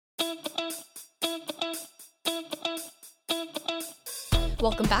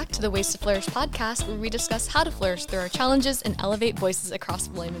Welcome back to the Ways to Flourish podcast, where we discuss how to flourish through our challenges and elevate voices across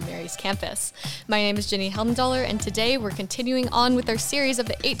William & Mary's campus. My name is Ginny Helmdaller, and today we're continuing on with our series of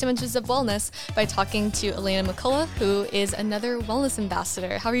the 8 Dimensions of Wellness by talking to Elena McCullough, who is another wellness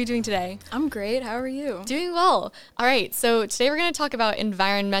ambassador. How are you doing today? I'm great. How are you? Doing well. All right, so today we're going to talk about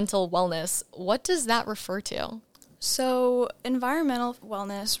environmental wellness. What does that refer to? So environmental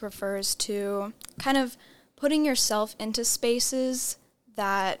wellness refers to kind of putting yourself into spaces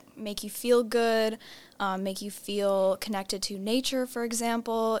that make you feel good, make you feel connected to nature, for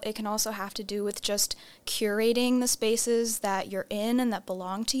example. It can also have to do with just curating the spaces that you're in and that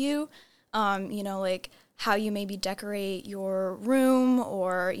belong to you. Like how you maybe decorate your room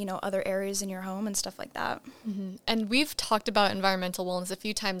or, other areas in your home and stuff like that. Mm-hmm. And we've talked about environmental wellness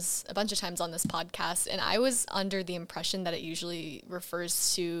a bunch of times on this podcast, and I was under the impression that it usually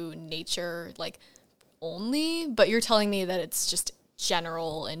refers to nature, only, but you're telling me that it's just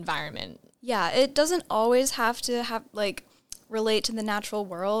general environment. Yeah, it doesn't always have to relate to the natural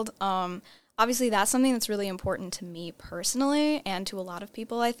world. Obviously, that's something that's really important to me personally and to a lot of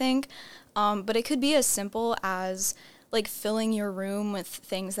people, I think. But it could be as simple as filling your room with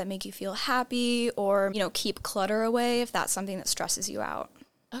things that make you feel happy or, keep clutter away if that's something that stresses you out.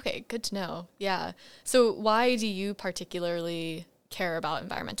 Okay, good to know. Yeah. So why do you particularly care about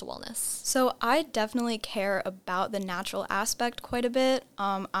environmental wellness? So I definitely care about the natural aspect quite a bit.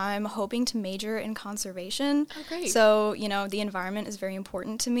 I'm hoping to major in conservation. Oh, great. So, the environment is very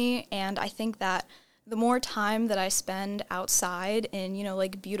important to me. And I think that the more time that I spend outside in,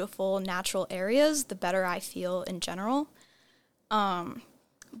 beautiful natural areas, the better I feel in general.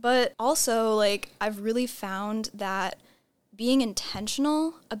 But also, I've really found that being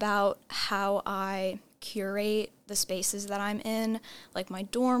intentional about how I curate the spaces that I'm in, like my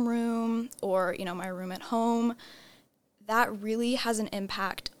dorm room or, my room at home, that really has an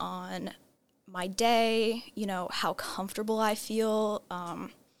impact on my day, how comfortable I feel.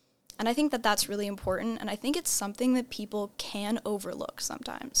 And I think that that's really important. And I think it's something that people can overlook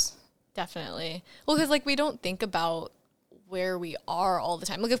sometimes. Definitely. Well, because we don't think about where we are all the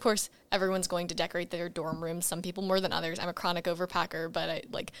time. Of course, everyone's going to decorate their dorm rooms, some people more than others. I'm a chronic overpacker, but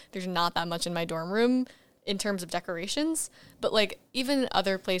there's not that much in my dorm room in terms of decorations, but even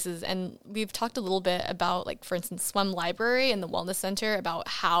other places. And we've talked a little bit about for instance, Swem Library and the Wellness Center, about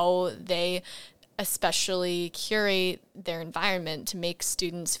how they especially curate their environment to make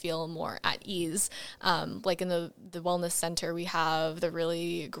students feel more at ease. In the Wellness Center, we have the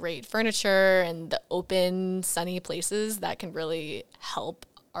really great furniture and the open, sunny places that can really help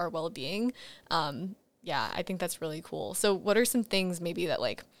our well-being. I think that's really cool. So what are some things maybe that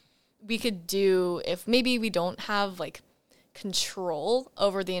we could do if maybe we don't have control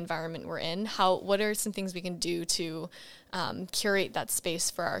over the environment we're in? What are some things we can do to curate that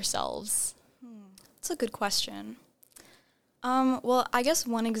space for ourselves? That's a good question. Well, I guess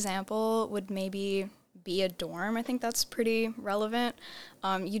one example would maybe be a dorm. I think that's pretty relevant.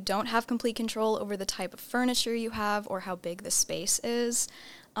 You don't have complete control over the type of furniture you have or how big the space is.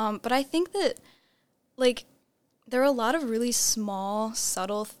 But I think that, there are a lot of really small,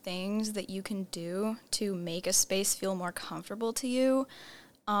 subtle things that you can do to make a space feel more comfortable to you.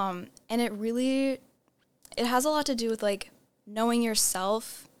 And it has a lot to do with, knowing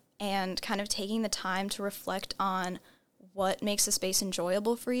yourself and kind of taking the time to reflect on what makes a space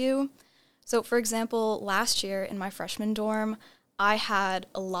enjoyable for you. So, for example, last year in my freshman dorm, I had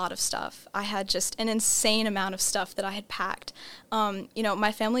a lot of stuff. I had just an insane amount of stuff that I had packed.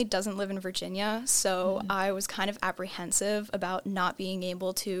 My family doesn't live in Virginia, so I was kind of apprehensive about not being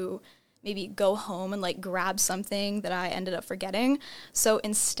able to maybe go home and grab something that I ended up forgetting. So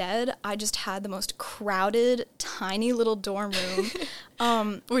instead, I just had the most crowded, tiny little dorm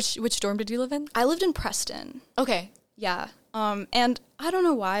room. Which dorm did you live in? I lived in Preston. Okay. Yeah. And I don't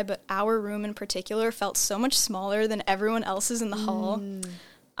know why, but our room in particular felt so much smaller than everyone else's in the hall.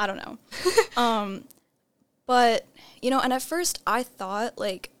 I don't know. But, and at first I thought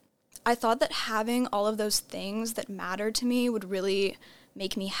that having all of those things that mattered to me would really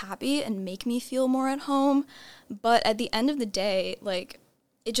make me happy and make me feel more at home. But at the end of the day,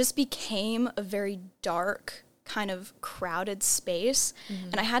 it just became a very dark, kind of crowded space.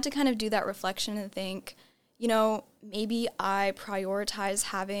 And I had to kind of do that reflection and think, maybe I prioritize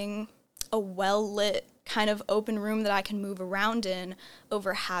having a well-lit kind of open room that I can move around in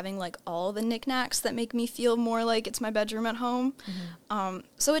over having all the knickknacks that make me feel more like it's my bedroom at home.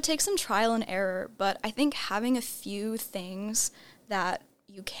 So it takes some trial and error, but I think having a few things that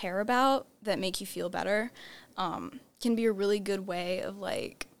you care about that make you feel better can be a really good way of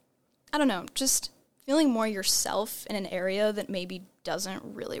just feeling more yourself in an area that maybe doesn't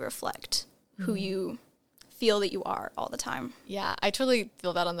really reflect who you feel that you are all the time. Yeah, I totally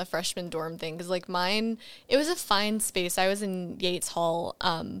feel that on the freshman dorm thing, because like mine, it was a fine space. I was in Yates Hall,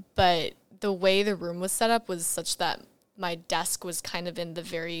 but the way the room was set up was such that my desk was kind of in the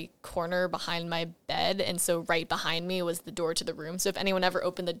very corner behind my bed, and so right behind me was the door to the room. So if anyone ever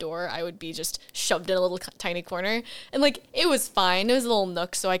opened the door, I would be just shoved in a little tiny corner. And like, it was fine. It was a little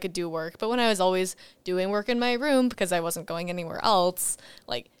nook so I could do work. But when I was always doing work in my room because I wasn't going anywhere else,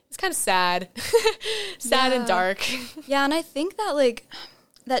 like, it's kind of sad. Sad and dark. Yeah, and I think that like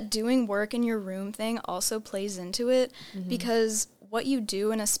that doing work in your room thing also plays into it, because what you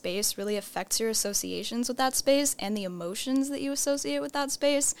do in a space really affects your associations with that space and the emotions that you associate with that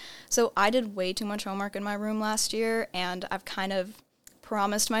space. So I did way too much homework in my room last year, and I've kind of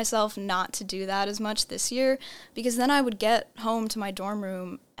promised myself not to do that as much this year, because then I would get home to my dorm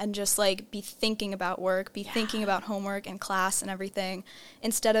room and just like be thinking about work, thinking about homework and class and everything,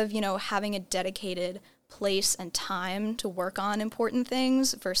 instead of, you know, having a dedicated place and time to work on important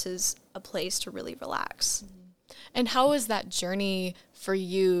things versus a place to really relax. And how was that journey for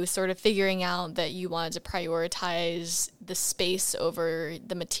you, sort of figuring out that you wanted to prioritize the space over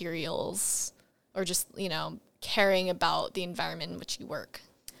the materials, or just, you know, caring about the environment in which you work?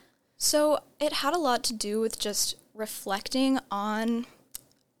 So it had a lot to do with just reflecting on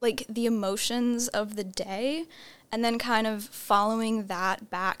like the emotions of the day, and then kind of following that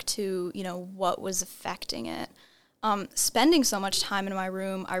back to, you know, what was affecting it. Spending so much time in my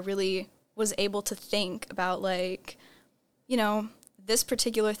room, I really was able to think about like, you know, this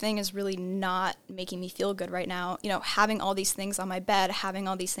particular thing is really not making me feel good right now. You know, having all these things on my bed, having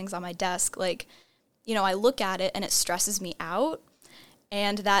all these things on my desk, like, you know, I look at it and it stresses me out.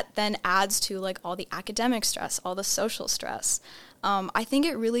 And that then adds to like all the academic stress, all the social stress. I think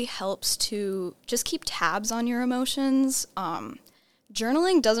it really helps to just keep tabs on your emotions.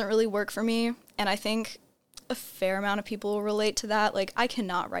 Journaling doesn't really work for me, and I think a fair amount of people will relate to that. Like, I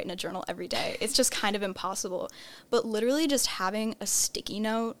cannot write in a journal every day. It's just kind of impossible. But literally just having a sticky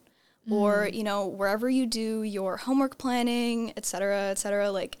note, or, you know, wherever you do your homework planning, et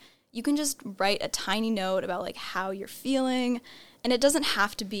cetera, like, you can just write a tiny note about like how you're feeling. And it doesn't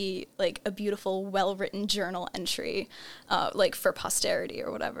have to be like a beautiful, well-written journal entry, like for posterity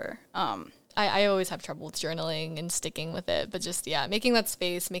or whatever. I always have trouble with journaling and sticking with it, but just, yeah, making that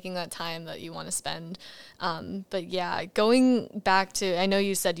space, making that time that you want to spend. But yeah, going back to, I know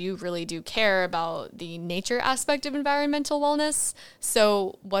you said you really do care about the nature aspect of environmental wellness.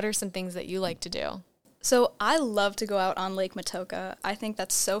 So what are some things that you like to do? So I love to go out on Lake Matoka. I think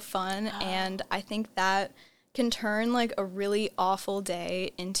that's so fun, and I think that can turn like a really awful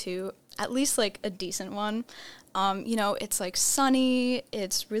day into at least like a decent one. You know, it's like sunny,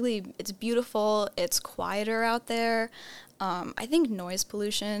 it's beautiful, it's quieter out there. I think noise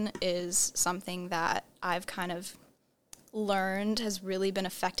pollution is something that I've kind of learned has really been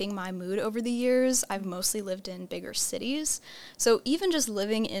affecting my mood over the years. I've mostly lived in bigger cities. So even just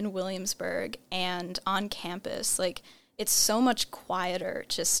living in Williamsburg and on campus, like, it's so much quieter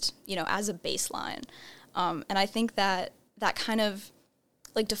just, you know, as a baseline. And I think that that kind of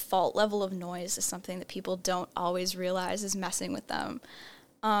like default level of noise is something that people don't always realize is messing with them.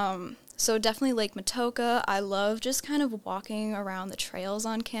 So definitely Lake Matoka. I love just kind of walking around the trails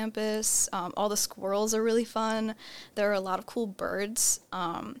on campus. All the squirrels are really fun. There are a lot of cool birds.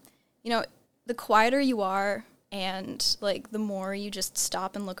 You know, the quieter you are and like the more you just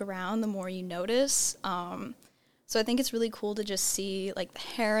stop and look around, the more you notice. So I think it's really cool to just see like the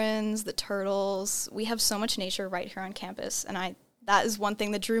herons, the turtles. We have so much nature right here on campus, and that is one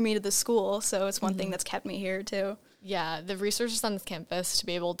thing that drew me to the school, so it's one thing that's kept me here too. Yeah, the resources on this campus to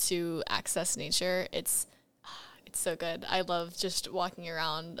be able to access nature, it's so good. I love just walking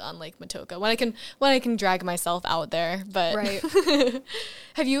around on Lake Matoka when I can drag myself out there. But right.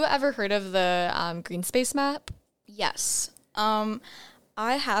 Have you ever heard of the green space map? Yes. I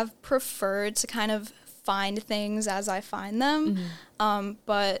have preferred to kind of find things as I find them,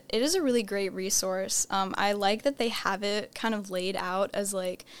 but it is a really great resource. I like that they have it kind of laid out as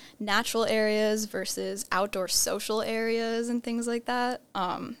like natural areas versus outdoor social areas and things like that.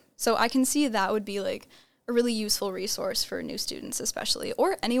 So I can see that would be like a really useful resource for new students especially,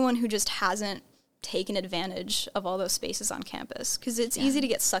 or anyone who just hasn't taken advantage of all those spaces on campus, because it's easy to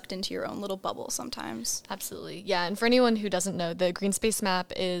get sucked into your own little bubble sometimes. Absolutely. Yeah. And for anyone who doesn't know, the Green Space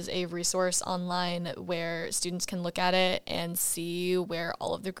Map is a resource online where students can look at it and see where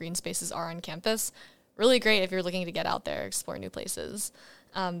all of the green spaces are on campus. Really great if you're looking to get out there, explore new places.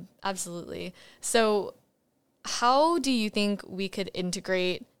 Absolutely. So how do you think we could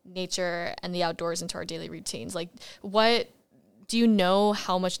integrate nature and the outdoors into our daily routines? Like, what do you know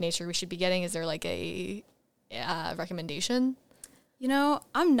how much nature we should be getting? Is there like a recommendation? You know,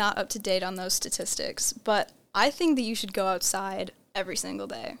 I'm not up to date on those statistics, but I think that you should go outside every single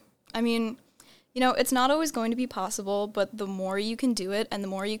day. I mean, you know, it's not always going to be possible, but the more you can do it and the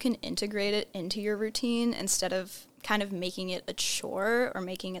more you can integrate it into your routine instead of kind of making it a chore or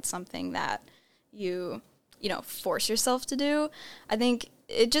making it something that you know, force yourself to do, I think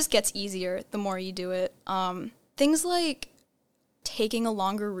it just gets easier the more you do it. Things like taking a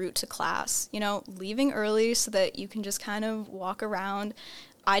longer route to class, you know, leaving early so that you can just kind of walk around.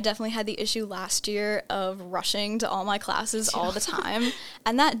 I definitely had the issue last year of rushing to all my classes all the time,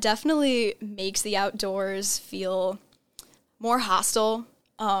 and that definitely makes the outdoors feel more hostile,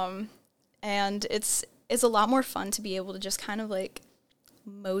 and it's a lot more fun to be able to just kind of like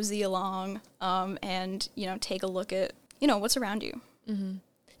mosey along and, you know, take a look at, you know, what's around you. Mm-hmm.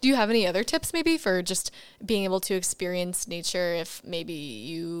 Do you have any other tips maybe for just being able to experience nature if maybe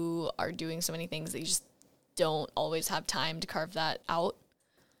you are doing so many things that you just don't always have time to carve that out?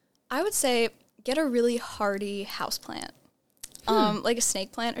 I would say get a really hardy houseplant, like a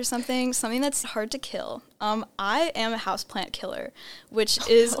snake plant or something that's hard to kill. I am a houseplant killer, which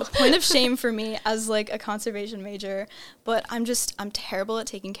is a point of shame for me as like a conservation major, but I'm terrible at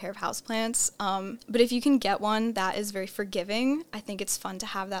taking care of houseplants. But if you can get one that is very forgiving, I think it's fun to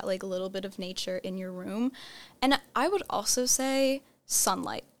have that like little bit of nature in your room. And I would also say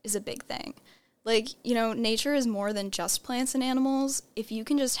sunlight is a big thing. Like, you know, nature is more than just plants and animals. If you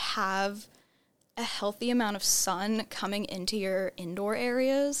can just have a healthy amount of sun coming into your indoor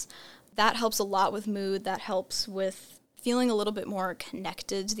areas, that helps a lot with mood. That helps with feeling a little bit more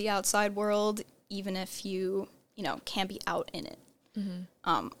connected to the outside world, even if you know, can't be out in it.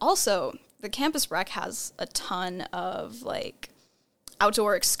 Mm-hmm. Also, the campus rec has a ton of like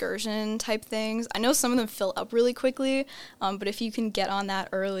outdoor excursion type things. I know some of them fill up really quickly, but if you can get on that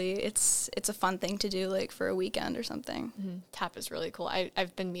early, it's a fun thing to do like for a weekend or something. Mm-hmm. TAP is really cool.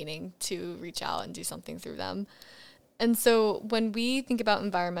 I've been meaning to reach out and do something through them. And so when we think about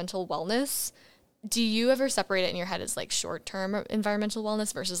environmental wellness, do you ever separate it in your head as like short-term environmental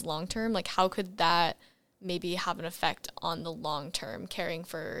wellness versus long-term? Like how could that maybe have an effect on the long-term caring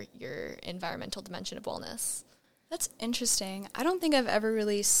for your environmental dimension of wellness? That's interesting. I don't think I've ever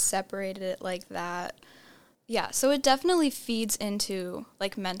really separated it like that. Yeah, so it definitely feeds into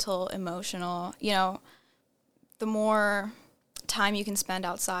like mental, emotional, you know, the more time you can spend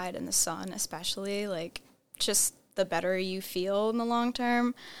outside in the sun, especially, like just the better you feel in the long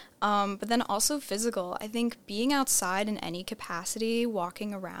term. But then also physical. I think being outside in any capacity,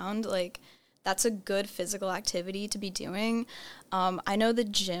 walking around, like that's a good physical activity to be doing. I know the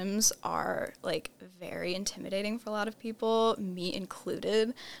gyms are like very intimidating for a lot of people, me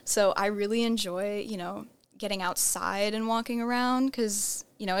included. So I really enjoy, you know, getting outside and walking around because,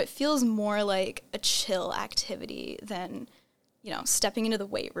 you know, it feels more like a chill activity than, you know, stepping into the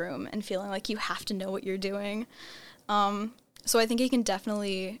weight room and feeling like you have to know what you're doing. So I think it can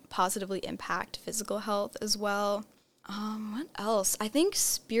definitely positively impact physical health as well. What else? I think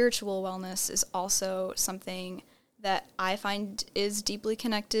spiritual wellness is also something that I find is deeply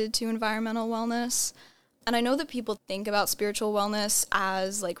connected to environmental wellness. And I know that people think about spiritual wellness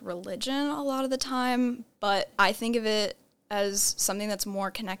as like religion a lot of the time, but I think of it as something that's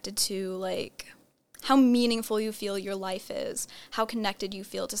more connected to like how meaningful you feel your life is, how connected you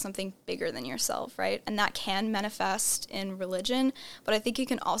feel to something bigger than yourself, right? And that can manifest in religion, but I think it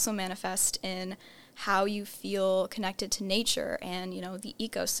can also manifest in how you feel connected to nature and, you know, the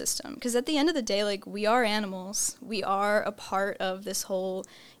ecosystem. Because at the end of the day, like, we are animals. We are a part of this whole,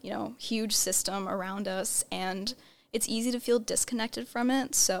 you know, huge system around us, and it's easy to feel disconnected from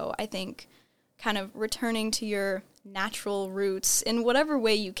it. So I think kind of returning to your natural roots in whatever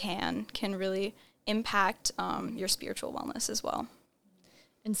way you can really impact your spiritual wellness as well.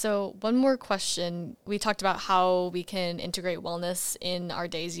 And so one more question. We talked about how we can integrate wellness in our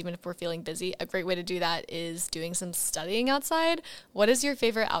days, even if we're feeling busy. A great way to do that is doing some studying outside. What is your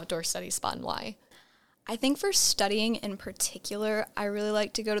favorite outdoor study spot and why? I think for studying in particular, I really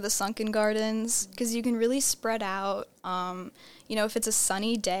like to go to the Sunken Gardens because you can really spread out. You know, if it's a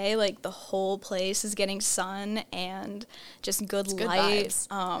sunny day, like the whole place is getting sun and just good light.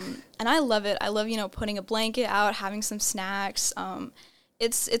 And I love it. I love, you know, putting a blanket out, having some snacks.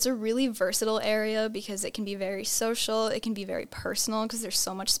 It's a really versatile area because it can be very social. It can be very personal because there's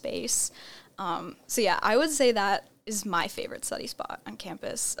so much space. So yeah, I would say that is my favorite study spot on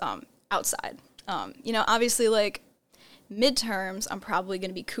campus, outside. You know, obviously, like, midterms, I'm probably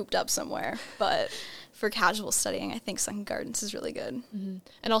going to be cooped up somewhere. But for casual studying, I think Sunken Gardens is really good. Mm-hmm.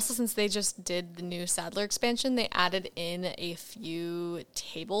 And also, since they just did the new Sadler expansion, they added in a few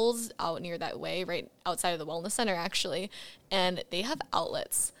tables out near that way, right outside of the wellness center, actually. And they have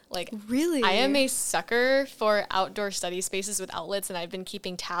outlets. Like, really? I am a sucker for outdoor study spaces with outlets, and I've been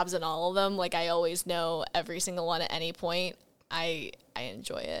keeping tabs on all of them. Like, I always know every single one at any point. I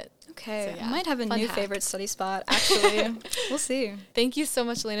enjoy it. Okay, So, yeah, I might have a fun new hack. favorite study spot, actually. We'll see. Thank you so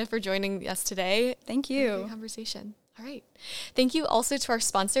much, Elena, for joining us today. Thank Great you. conversation. All right. Thank you also to our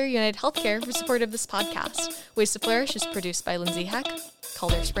sponsor, United Healthcare, for support of this podcast. Ways to Flourish is produced by Lindsay Heck,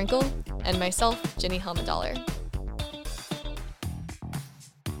 Calder Sprinkle, and myself, Jenny Helmendaller.